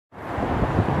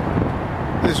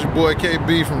This is your boy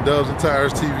KB from Dubs and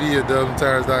Tires TV at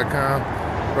dubsandtires.com.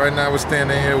 Right now we're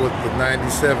standing here with the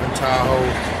 97 Tahoe,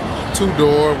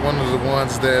 two-door, one of the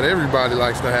ones that everybody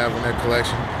likes to have in their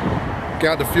collection.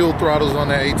 Got the fuel throttles on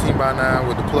that 18x9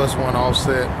 with the +1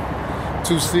 offset,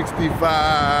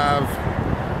 275,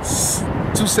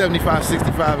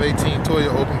 65, 18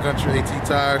 Toyota Open Country AT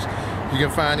tires. You can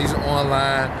find these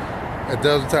online at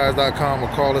dubsandtires.com or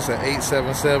call us at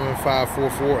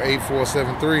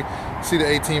 877-544-8473. See the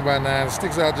 18x9, it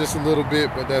sticks out just a little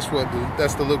bit, but that's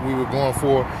the look we were going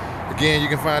for. Again, you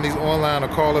can find these online or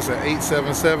call us at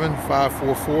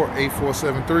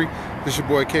 877-544-8473. This is your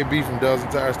boy KB from Dubs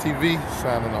and Tires TV,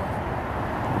 signing off.